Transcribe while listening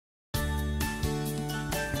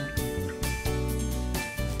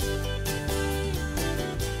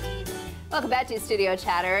Welcome back to Studio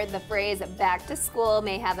Chatter. The phrase back to school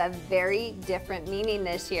may have a very different meaning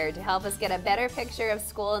this year. To help us get a better picture of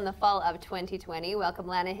school in the fall of 2020, welcome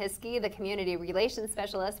Lana Hiskey, the Community Relations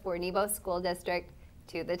Specialist for Nebo School District,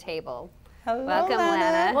 to the table. Hello, welcome,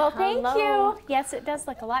 Lana. Well, thank you. Yes, it does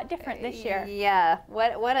look a lot different this year. Yeah,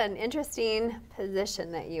 what an interesting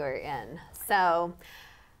position that you are in. So,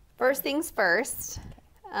 first things first,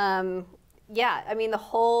 yeah, I mean the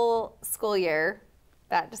whole school year,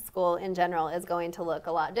 back to school in general, is going to look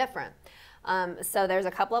a lot different. So there's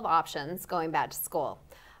a couple of options going back to school.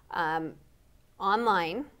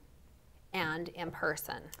 Online and in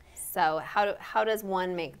person. So how does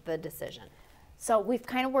one make the decision? So we've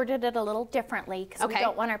kind of worded it a little differently because we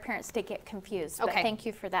don't want our parents to get confused. But thank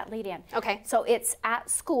you for that lead in. Okay. So it's at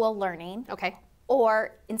school learning. Okay.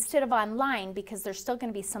 Or instead of online, because there's still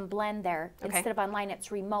going to be some blend there, instead of online,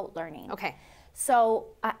 it's remote learning. Okay. So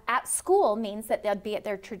at school means that they'll be at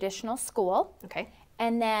their traditional school. Okay.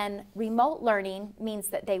 And then remote learning means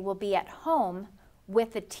that they will be at home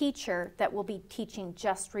with a teacher that will be teaching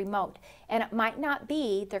just remote. And it might not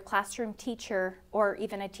be their classroom teacher or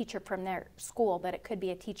even a teacher from their school, but it could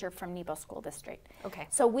be a teacher from Nebo School District. Okay.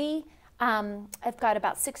 So we have got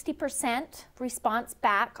about 60% response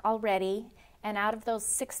back already. And out of those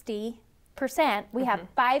 60%, we have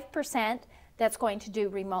 5% that's going to do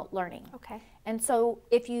remote learning. Okay. And so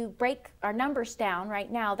if you break our numbers down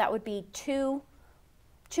right now, that would be two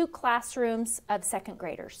classrooms of second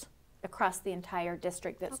graders across the entire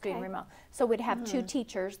district that's doing remote. So we'd have 2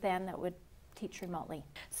 teachers then that would teach remotely.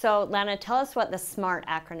 So Lana, tell us what the SMART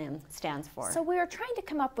acronym stands for. So we were trying to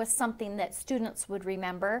come up with something that students would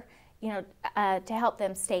remember, you know, to help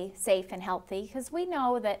them stay safe and healthy, because we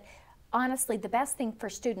know that honestly, the best thing for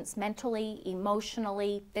students mentally,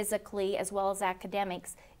 emotionally, physically, as well as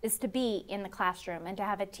academics, is to be in the classroom and to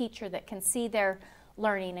have a teacher that can see their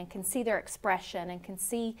learning and can see their expression and can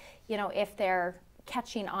see, you know, if they're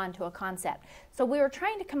catching on to a concept. So we were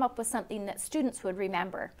trying to come up with something that students would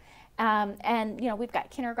remember. And, you know, we've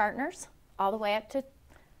got kindergartners all the way up to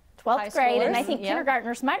 12th grade, and I think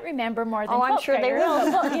kindergartners might remember more than 12th I'm sure graders, they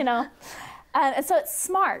will. but, you know. And so it's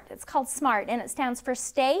SMART. It's called SMART, and it stands for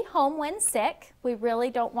stay home when sick. We really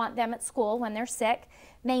don't want them at school when they're sick.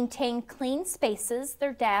 Maintain clean spaces,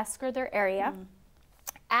 their desk or their area.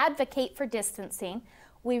 Advocate for distancing.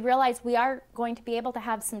 We realize we are going to be able to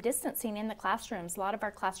have some distancing in the classrooms. A lot of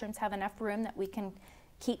our classrooms have enough room that we can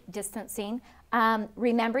keep distancing.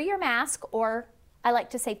 Remember your mask, or I like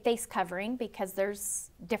to say face covering, because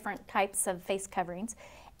there's different types of face coverings.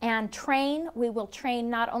 And train, we will train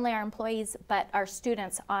not only our employees, but our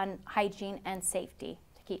students on hygiene and safety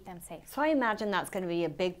to keep them safe. So I imagine that's going to be a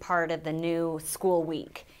big part of the new school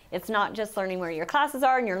week. It's not just learning where your classes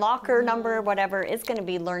are and your locker number, whatever. It's going to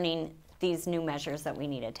be learning these new measures that we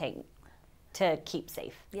need to take to keep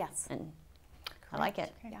safe. Yes. And I like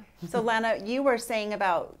it. Yeah. So Lana, you were saying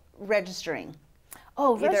about registering.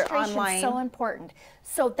 Oh, Either registration online. is so important.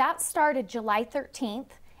 So that started July 13th.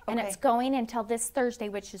 And it's going until this Thursday,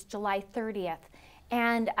 which is July 30th.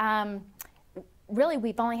 And really,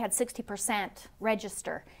 we've only had 60%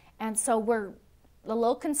 register. And so we're a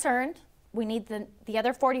little concerned. We need the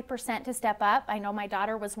other 40% to step up. I know my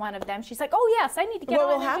daughter was one of them. She's like, oh, yes, I need to get What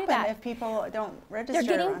on will and do that. happen if people don't register?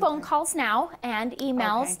 They're getting on phone time? calls now and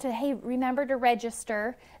emails to, hey, remember to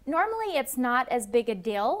register. Normally, it's not as big a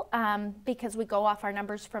deal because we go off our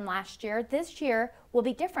numbers from last year. This year will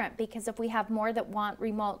be different because if we have more that want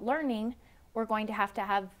remote learning, we're going to have,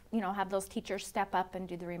 you know, have those teachers step up and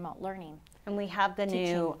do the remote learning. And we have the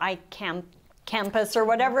new campus or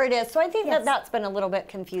whatever it is. So I think that that's been a little bit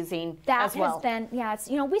confusing as well. That has been, yeah, it's,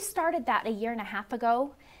 you know, we started that 1.5 years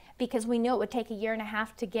ago because we knew it would take 1.5 years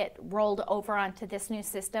to get rolled over onto this new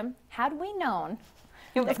system. Had we known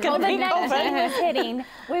It was going to be COVID-19 was hitting,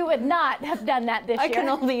 we would not have done that this year. I can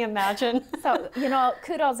only imagine. So, you know,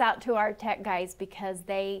 kudos out to our tech guys because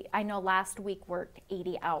I know last week worked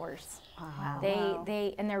 80 hours. Wow.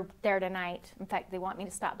 And they're there tonight. In fact, they want me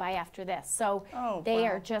to stop by after this. So they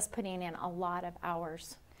are just putting in a lot of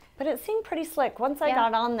hours. But it seemed pretty slick. Once I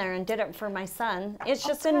got on there and did it for my son, it's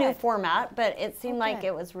just a new format, but it seemed like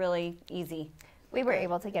it was really easy. We were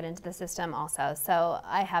able to get into the system also. So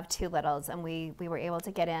I have 2 littles, and we were able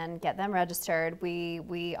to get in, get them registered.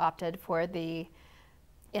 We opted for the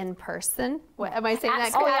in-person. What am I saying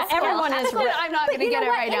that? Oh, yeah, everyone is. I'm not going to get it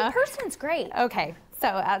right now. In-person's great. Okay, so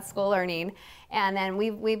at school learning, and then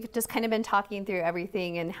we've just kind of been talking through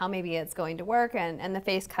everything and how maybe it's going to work and the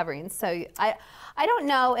face coverings. So I don't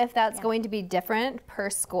know if that's going to be different per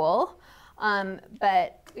school,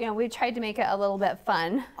 but you know, we've tried to make it a little bit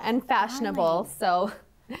fun and fashionable. So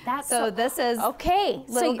That's this is okay.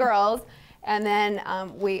 little girls, And then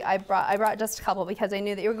I brought just a couple because I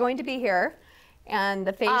knew that you were going to be here, and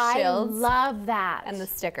the face shields. I love that. And the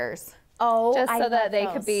stickers. Oh, just so I that love they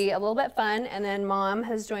those. could be a little bit fun. And then Mom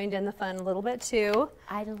has joined in the fun a little bit too,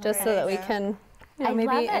 I love just so that we can I maybe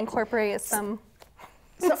love it. incorporate some.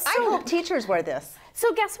 So I hope teachers wear this.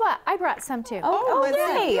 So guess what? I brought some too. Oh,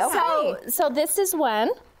 okay. Okay. So this is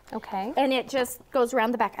one, Okay. and it just goes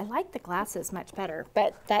around the back. I like the glasses much better,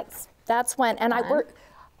 but that's one. And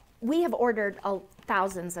we have ordered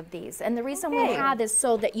thousands of these, and the reason we have is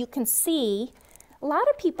so that you can see. A lot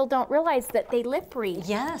of people don't realize that they lip read.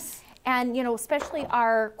 Yes. And, you know, especially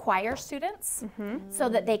our choir students, so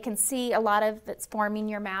that they can see a lot of it's forming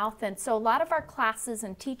your mouth. And so a lot of our classes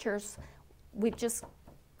and teachers, we've just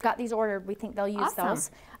got these ordered. We think they'll use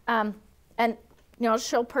those. And, you know,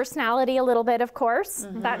 show personality a little bit, of course,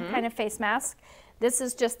 that kind of face mask. This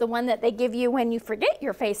is just the one that they give you when you forget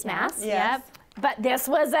your face mask. Yes. But this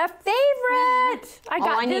was a favorite. I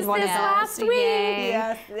got this last week.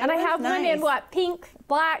 Yes. And I have one in what? Pink,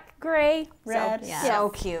 black, gray, Red. So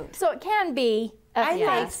cute. so it can be. I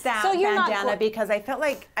liked that So you're not bandana go- because I felt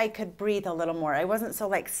like I could breathe a little more. I wasn't so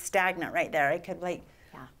like stagnant right there. I could like.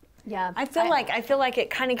 Yeah. I feel like it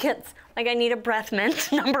kind of gets like I need a breath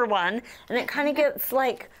mint, number one, and it kind of gets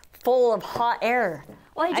like full of hot air.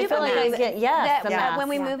 Well, I do feel like believe I get yes. that when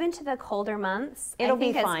we mask. move into the colder months, It'll I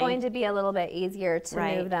think be it's fine. going to be a little bit easier to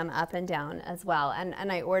Right. move them up and down as well.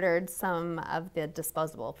 And I ordered some of the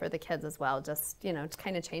disposable for the kids as well, just to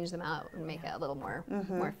kind of change them out and make it a little more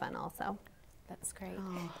more fun also. That's great.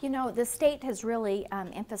 You know, the state has really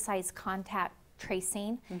emphasized contact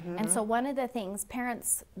tracing. And so one of the things,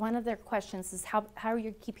 parents, one of their questions is how are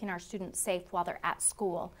you keeping our students safe while they're at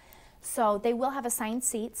school? So they will have assigned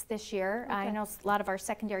seats this year. I know a lot of our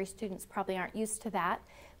secondary students probably aren't used to that.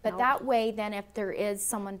 But that way, then if there is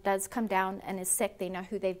someone does come down and is sick, they know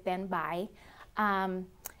who they've been by. And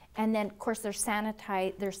then, of course, they're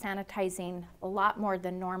sanitizing a lot more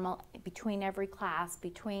than normal between every class.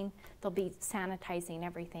 They'll be sanitizing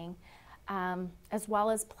everything, as well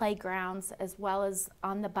as playgrounds, as well as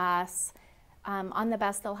on the bus. On the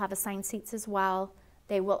bus, they'll have assigned seats as well.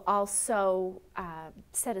 They will also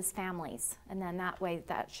sit as families, and then that way,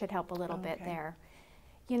 that should help a little bit there.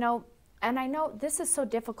 You know, and I know this is so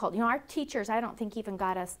difficult. You know, our teachers, I don't think even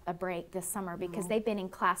got us a break this summer because they've been in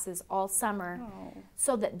classes all summer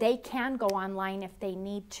so that they can go online if they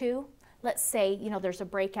need to. Let's say, there's a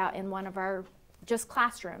breakout in one of our just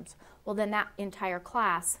classrooms. Well, then that entire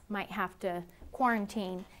class might have to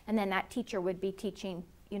quarantine, and then that teacher would be teaching,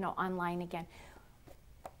 online again.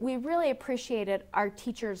 We really appreciated our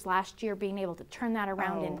teachers last year being able to turn that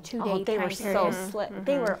around in 2-day They time were period. so slick.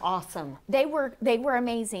 They were awesome. They were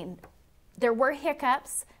amazing. There were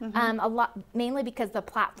hiccups, a lot, mainly because the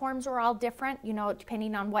platforms were all different,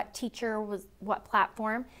 depending on what teacher was what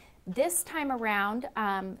platform. This time around,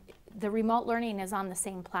 the remote learning is on the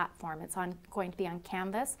same platform. It's going to be on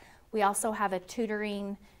Canvas. We also have a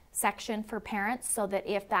tutoring section for parents so that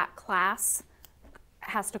if that class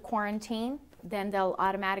has to quarantine, then they'll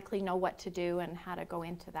automatically know what to do and how to go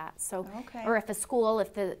into that. So, or if a school,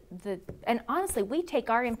 and honestly, we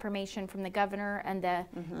take our information from the governor and the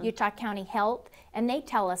Utah County Health, and they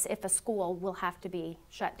tell us if a school will have to be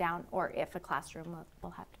shut down or if a classroom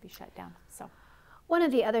will have to be shut down. So. One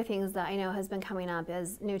of the other things that I know has been coming up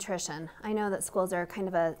is nutrition. I know that schools are kind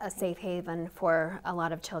of a safe haven for a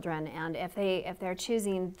lot of children, and if they're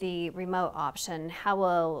choosing the remote option, how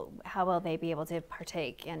will they be able to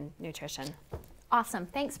partake in nutrition? Awesome.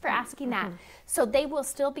 Thanks for asking that. So they will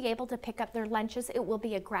still be able to pick up their lunches. It will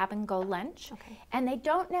be a grab-and-go lunch. And they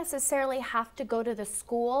don't necessarily have to go to the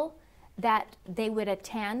school that they would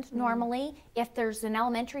attend normally. If there's an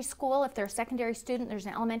elementary school, if they're a secondary student, there's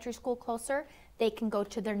an elementary school closer, they can go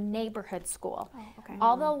to their neighborhood school.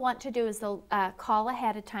 All they'll want to do is they'll call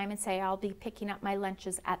ahead of time and say, I'll be picking up my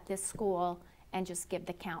lunches at this school, and just give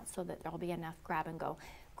the count so that there'll be enough grab and go.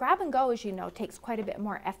 Grab and go, as you know, takes quite a bit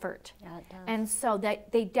more effort. Yeah, it does. And so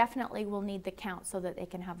they definitely will need the count so that they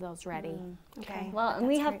can have those ready. Well, and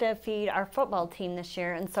we have to feed our football team this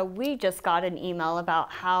year, and so we just got an email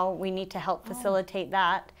about how we need to help facilitate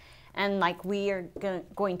that. And like we are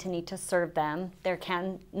going to need to serve them. There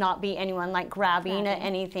can not be anyone like grabbing at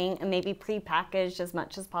anything, and maybe pre-packaged as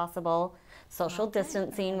much as possible. Social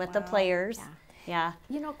distancing with the players. Yeah.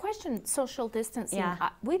 Question social distancing. Yeah.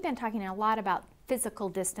 We've been talking a lot about physical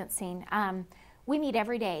distancing. We meet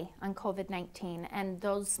every day on COVID-19, and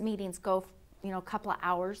those meetings go, a couple of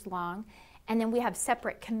hours long. And then we have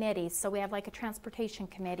separate committees. So we have like a transportation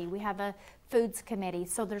committee. We have a foods committee.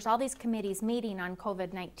 So there's all these committees meeting on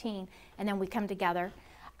COVID-19, and then we come together.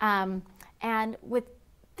 And with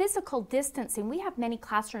physical distancing, we have many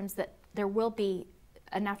classrooms that there will be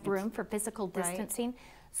enough room for physical distancing.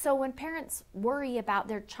 So when parents worry about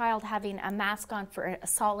their child having a mask on for a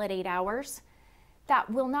solid 8 hours, that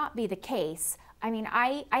will not be the case. I mean,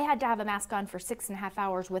 I had to have a mask on for 6.5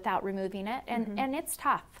 hours without removing it, and it's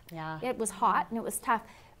tough. Yeah. It was hot and it was tough.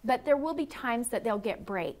 But there will be times that they'll get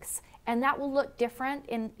breaks, and that will look different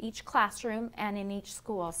in each classroom and in each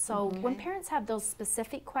school. So when parents have those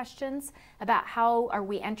specific questions about how are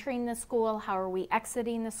we entering the school, how are we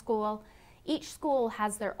exiting the school, each school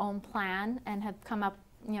has their own plan and have come up,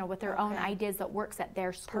 you know, with their own ideas that works at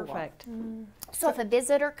their school. Perfect. So if a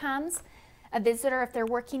visitor comes, if they're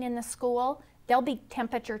working in the school, they'll be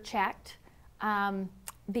temperature checked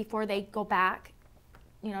before they go back,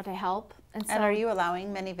 you know, to help. And so are you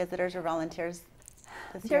allowing many visitors or volunteers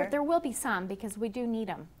this year? there will be some, because we do need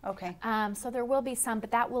them. Okay. So there will be some,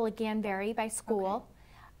 but that will again vary by school.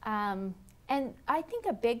 And I think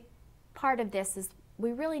a big part of this is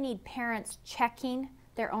we really need parents checking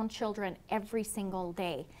their own children every single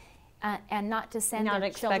day, and not to send Not their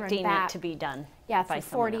children expecting back. it to be done. Yeah, by for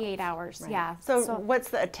someone 48 else. hours. Right. Yeah. So what's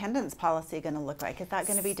the attendance policy going to look like? Is that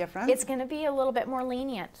going to be different? It's going to be a little bit more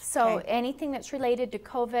lenient. So Okay. anything that's related to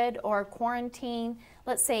COVID or quarantine,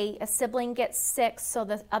 let's say a sibling gets sick, so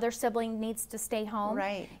the other sibling needs to stay home.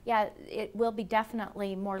 Right. Yeah, it will be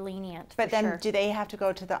definitely more lenient. But for then sure. do they have to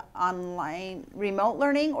go to the online remote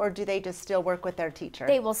learning, or do they just still work with their teacher?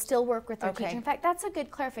 They will still work with their Okay. teacher. In fact, that's a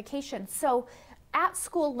good clarification. So at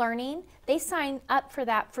school learning, they sign up for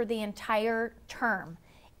that for the entire term.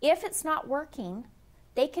 If it's not working,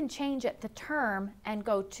 they can change it the term and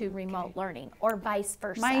go to remote learning, or vice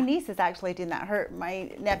versa. My niece is actually doing that.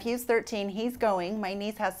 My nephew's 13, he's going. My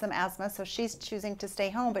niece has some asthma, so she's choosing to stay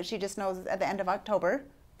home, but she just knows at the end of October,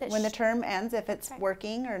 That when the sh- term ends, if it's Right.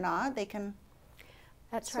 working or not, they can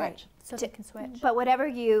That's switch. right. So they can switch. But whatever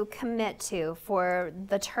you commit to for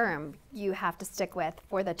the term, you have to stick with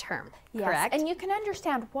for the term, Yes, correct? and you can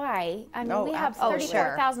understand why. I mean, Oh, we have absolutely.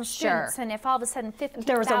 34,000 Sure, students, sure. and if all of a sudden 15,000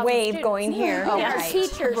 There was a wave going here. are Oh, right,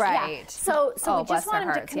 teachers, yeah. right. So Oh, we bless just want their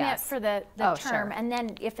them to hearts, commit yes. for the Oh, term, sure. and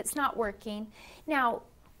then if it's not working. Now,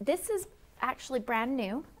 this is actually brand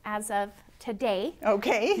new as of today.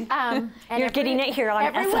 Okay. And You're getting it here on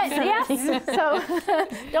everyone, SSM. yes.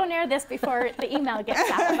 So don't air this before the email gets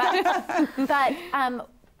out. But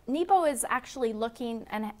Nebo is actually looking,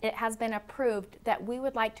 and it has been approved, that we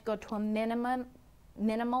would like to go to a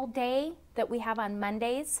minimal day that we have on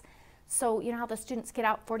Mondays. So you know how the students get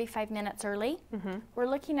out 45 minutes early? We're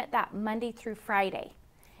looking at that Monday through Friday.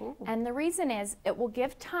 And the reason is it will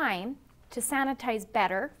give time to sanitize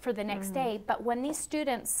better for the next day, but when these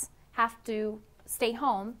students have to stay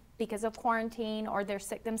home because of quarantine or they're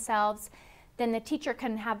sick themselves, then the teacher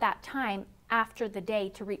can have that time after the day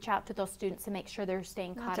to reach out to those students and make sure they're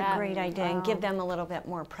staying caught That's up. a great idea, and give them a little bit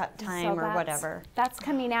more prep So time or that's- whatever. That's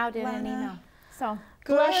coming out in an Lana. email. So,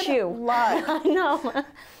 Bless Good you. luck. I know.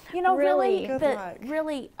 you know, Really? really, Good luck.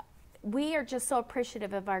 really, we are just so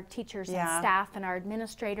appreciative of our teachers and Yeah. staff and our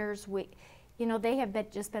administrators. We, you know, they have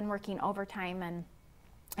just been working overtime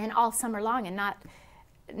and all summer long, and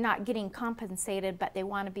not getting compensated, but they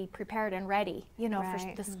want to be prepared and ready, you know, for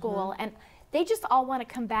Right. the school. And they just all want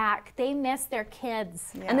to come back. They miss their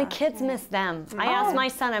kids. And the Yeah. kids miss them. I asked my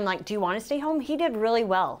son, I'm like, do you want to stay home? He did really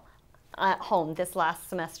well at home this last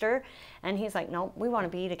semester. And he's like, no, we want to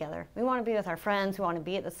be together. We want to be with our friends. We want to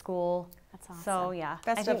be at the school. That's awesome. So, yeah,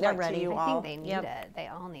 Best I of think they're luck to ready. you I all. think they need Yep. it. They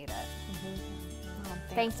all need it.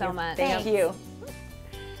 Thank so you. much. Thank you.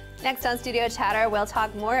 Next on Studio Chatter, we'll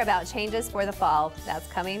talk more about changes for the fall. That's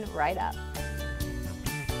coming right up.